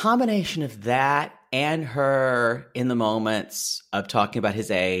the combination of that and her in the moments of talking about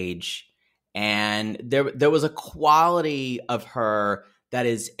his age. And there was a quality of her that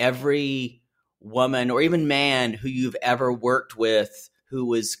is every woman or even man who you've ever worked with who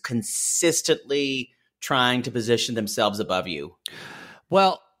was consistently trying to position themselves above you.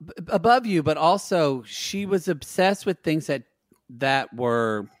 Well, above you, but also she was obsessed with things that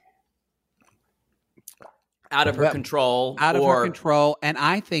were out of her control. Out of her control. And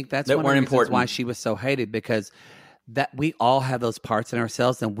I think that's one of the reasons why she was so hated, because that we all have those parts in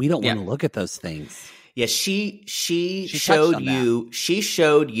ourselves and we don't want to look at those things. Yeah, she showed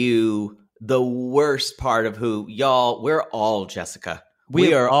you the worst part of who, y'all, we're all Jessica.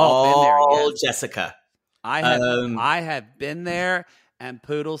 We are all been there, Jessica. I have been there, and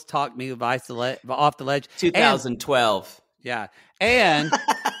Poodles talked me off the ledge. 2012. Yeah. And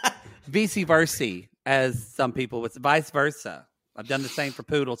vice versa, as some people would say, vice versa. I've done the same for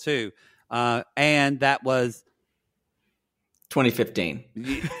Poodle too. And that was 2015.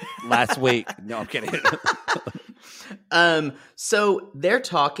 Last week. No, I'm kidding. So they're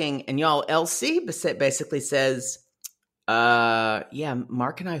talking, and y'all, LC basically says,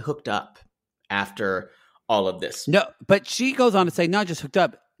 Mark and I hooked up after all of this. No, but she goes on to say, not just hooked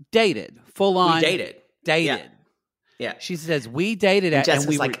up, dated. Full on. We dated. Yeah. She says, we dated. And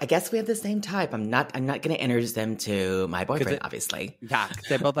Jessica's I guess we have the same type. I'm not going to introduce them to my boyfriend, obviously. Yeah, because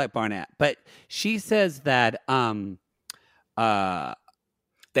they both like Barnett. But she says that they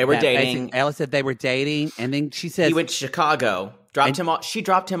were dating. Alice said they were dating, and then she says he went to Chicago. She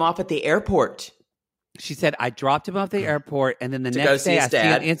dropped him off at the airport. She said, I dropped him off the airport, and then the next day I see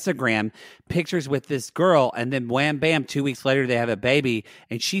on Instagram pictures with this girl, and then wham, bam, 2 weeks later they have a baby.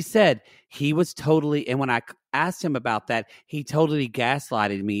 And she said he was totally, and when I asked him about that, he totally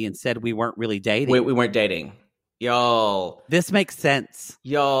gaslighted me and said we weren't really dating. We weren't dating. Y'all. This makes sense.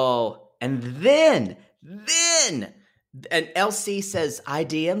 Y'all. And then, and LC says, I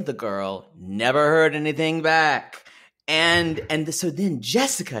DM'd the girl, never heard anything back. And so then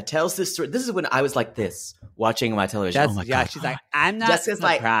Jessica tells this story. This is when I was like this, watching my television. Oh my God. She's like, I'm not Jessica's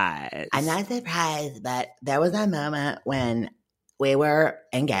surprised. Like, I'm not surprised, but there was a moment when we were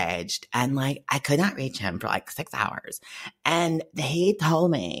engaged and I could not reach him for 6 hours. And he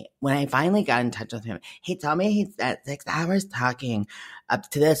told me, when I finally got in touch with him, he told me he spent 6 hours talking up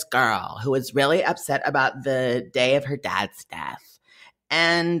to this girl who was really upset about the day of her dad's death.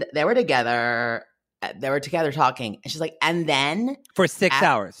 And they were together talking. And she's like, and then for 6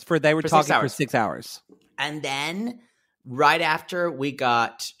 hours. They were talking for 6 hours. And then right after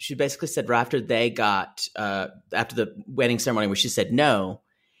she basically said right after they got, after the wedding ceremony where she said no,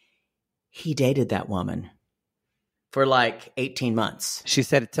 he dated that woman for 18 months. She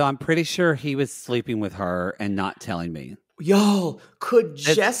said, so I'm pretty sure he was sleeping with her and not telling me. Y'all, could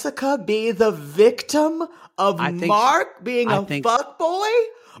Jessica be the victim of Mark being a fuckboy?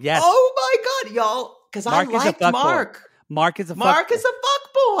 Yes. Oh my God, y'all. Because I liked Mark. Mark is a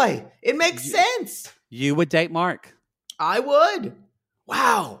fuckboy. It makes sense. You would date Mark. I would.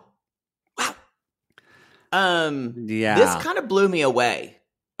 Wow. Yeah. This kind of blew me away.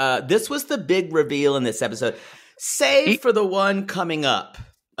 This was the big reveal in this episode. Save for the one coming up.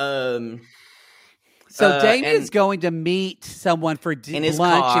 So Damien's going to meet someone for in his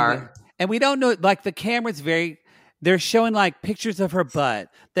lunch. car. And we don't know, the camera's they're showing pictures of her butt.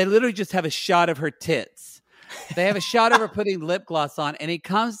 They literally just have a shot of her tits. They have a shot of her putting lip gloss on, and he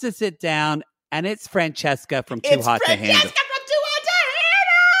comes to sit down, and it's Francesca from Too Hot to Handle.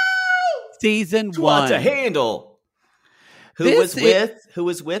 Season 1. Too Hot to Handle. Who was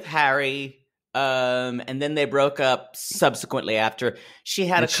with Harry, and then they broke up subsequently after. She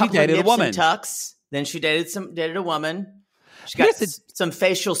had a couple of nips and tucks. Then she dated a woman. She got some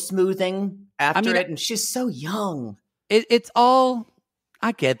facial smoothing after it, and she's so young. It's all.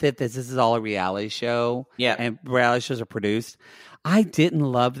 I get that this is all a reality show. Yeah, and reality shows are produced. I didn't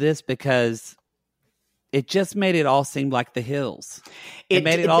love this because it just made it all seem like The Hills. It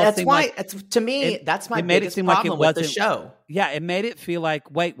made it all that's seem why, to me, that's my biggest problem with the show. Yeah, it made it feel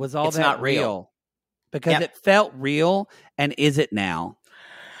like, wait, was all it's that not real? Because it felt real, and is it now?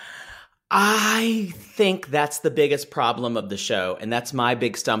 I think that's the biggest problem of the show, and that's my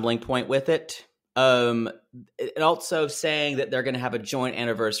big stumbling point with it. And also saying that they're going to have a joint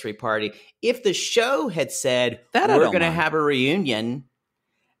anniversary party. If the show had said we're going to have a reunion,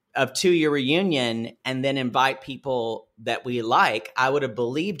 a 2-year reunion, and then invite people that we like, I would have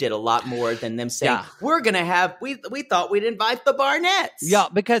believed it a lot more than them saying we're going to have. We thought we'd invite the Barnetts. Yeah,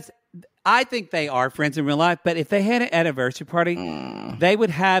 because I think they are friends in real life, but if they had an anniversary party, they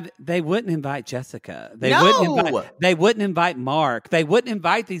wouldn't invite Jessica. They wouldn't invite Mark. They wouldn't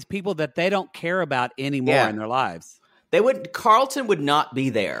invite these people that they don't care about anymore in their lives. Carlton would not be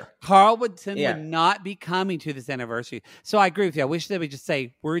there. Carlton would not be coming to this anniversary. So I agree with you. I wish they would just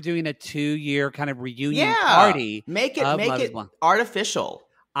say, we're doing a 2-year kind of reunion party. Make it artificial.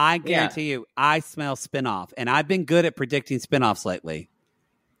 I guarantee you, I smell spinoff, and I've been good at predicting spinoffs lately.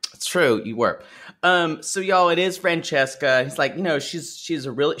 It's true. You were. So y'all, it is Francesca. He's like,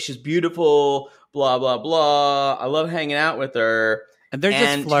 she's beautiful, blah, blah, blah. I love hanging out with her. And they're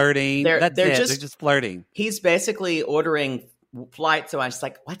just flirting. They're just flirting. He's basically ordering flights. So I'm just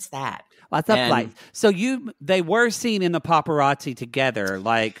like, what's that? What's up, flight? So they were seen in the paparazzi together,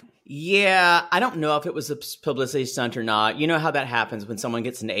 like. Yeah, I don't know if it was a publicity stunt or not. You know how that happens when someone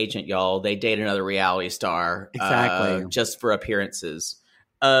gets an agent, y'all. They date another reality star. Exactly. Just for appearances.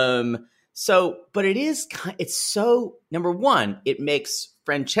 But it's so, number one, it makes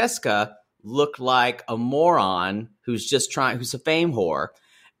Francesca look like a moron who's a fame whore.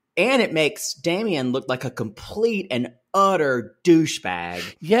 And it makes Damian look like a complete and utter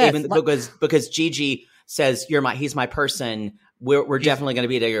douchebag. Yes. Because Gigi says, he's my person. We're definitely going to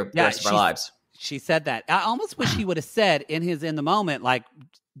be there the rest of our lives. She said that. I almost wish he would have said in the moment, like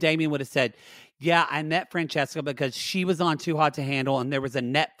Damian would have said, yeah, I met Francesca because she was on Too Hot to Handle and there was a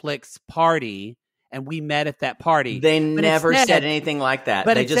Netflix party and we met at that party. They never said anything like that.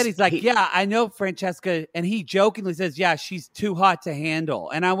 But instead he's like, yeah, I know Francesca. And he jokingly says, yeah, she's too hot to handle.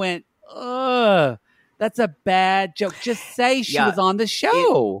 And I went, ugh, that's a bad joke. Just say she was on the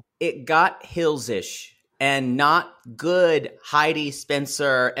show. It got Hills-ish. And not good Heidi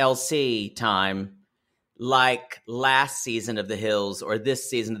Spencer LC time like last season of The Hills or this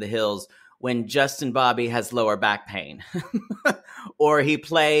season of The Hills when Justin Bobby has lower back pain. Or he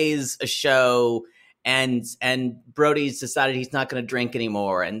plays a show and Brody's decided he's not going to drink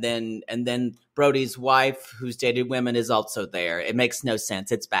anymore. And then Brody's wife, who's dated women, is also there. It makes no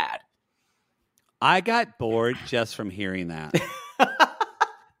sense. It's bad. I got bored just from hearing that.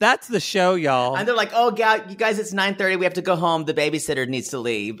 That's the show, y'all. And they're like, oh, God, you guys, it's 9:30. We have to go home. The babysitter needs to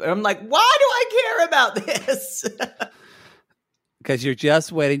leave. And I'm like, why do I care about this? Because you're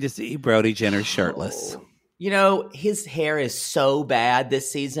just waiting to see Brody Jenner shirtless. His hair is so bad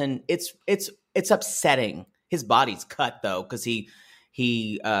this season. It's upsetting. His body's cut, though, because he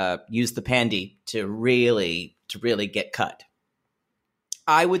used the pandy to really get cut.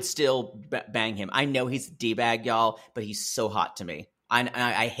 I would still bang him. I know he's a D-bag, y'all, but he's so hot to me.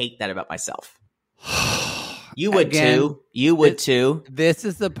 I hate that about myself. You would too. You would too. This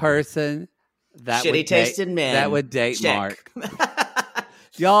is the person that shitty tasted men that would date Mark.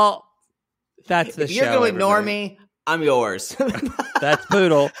 Y'all, that's the show. If you're going to ignore me, I'm yours. That's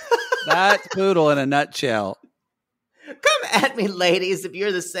Poodle. That's Poodle in a nutshell. Come at me, ladies, if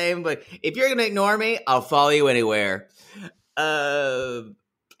you're the same. But if you're going to ignore me, I'll follow you anywhere.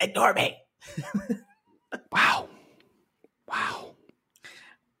 Ignore me. Wow.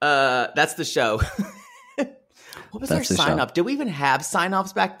 That's the show. What was our sign-off? Did we even have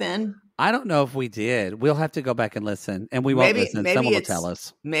sign-offs back then? I don't know if we did. We'll have to go back and listen, and we won't listen. Someone will tell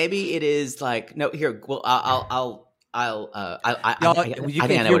us. Maybe it is like no. Here, well,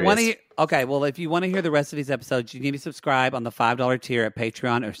 Okay, well, if you want to hear the rest of these episodes, you need to subscribe on the $5 tier at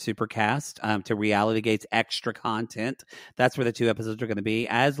Patreon or Supercast to Reality Gate's extra content. That's where the 2 episodes are going to be,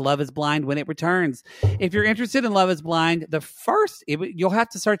 as Love is Blind when it returns. If you're interested in Love is Blind, you'll have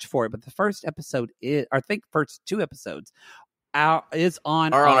to search for it, but the first episode first 2 episodes is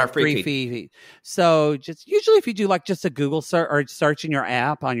on our free feed. So just usually if you do like just a Google search or search in your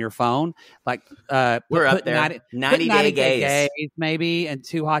app on your phone, like we're up there 90 Day Gays maybe, and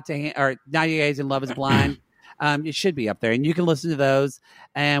Too Hot to Handle, or 90 Days and Love is Blind. It should be up there, and you can listen to those.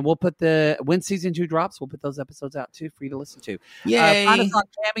 And we'll put when season 2 drops, we'll put those episodes out too for you to listen to. Yay! Find us on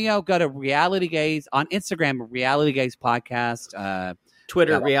Cameo. Go to Reality Gaze on Instagram, Reality Gaze Podcast,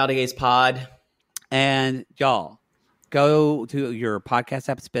 Twitter, Reality Gaze Pod, and y'all. Go to your podcast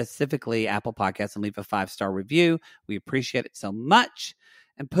app, specifically Apple Podcasts, and leave a 5-star review. We appreciate it so much.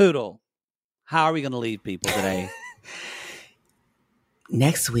 And Poodle, how are we going to leave people today?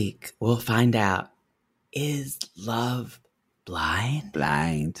 Next week, we'll find out, is love blind?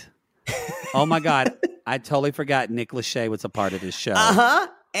 Blind. Oh, my God. I totally forgot Nick Lachey was a part of this show. Uh-huh.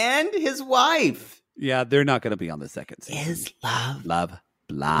 And his wife. Yeah, they're not going to be on the second season. Is love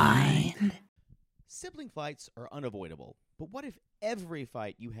blind? Sibling fights are unavoidable, but what if every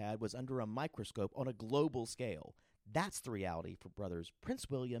fight you had was under a microscope on a global scale? That's the reality for brothers Prince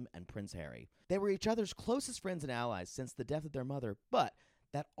William and Prince Harry. They were each other's closest friends and allies since the death of their mother, but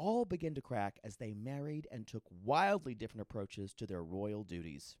that all began to crack as they married and took wildly different approaches to their royal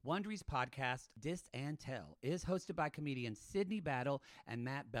duties. Wondery's podcast, Dis and Tell, is hosted by comedians Sydney Battle and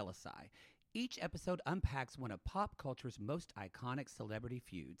Matt Belisai. Each episode unpacks one of pop culture's most iconic celebrity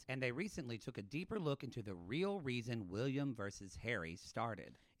feuds, and they recently took a deeper look into the real reason William versus Harry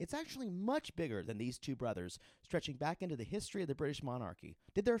started. It's actually much bigger than these two brothers, stretching back into the history of the British monarchy.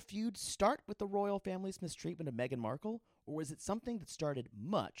 Did their feud start with the royal family's mistreatment of Meghan Markle, or was it something that started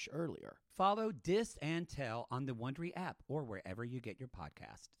much earlier? Follow Dis and Tell on the Wondery app or wherever you get your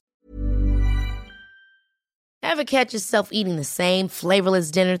podcasts. Ever catch yourself eating the same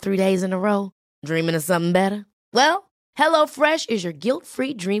flavorless dinner 3 days in a row? Dreaming of something better? Well, HelloFresh is your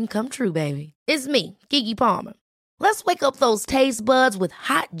guilt-free dream come true, baby. It's me, Keke Palmer. Let's wake up those taste buds with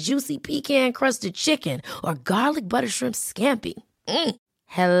hot, juicy pecan-crusted chicken or garlic butter shrimp scampi.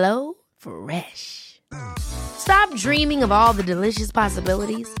 Hello Fresh. Stop dreaming of all the delicious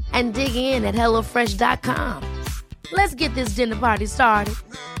possibilities and dig in at HelloFresh.com. Let's get this dinner party started.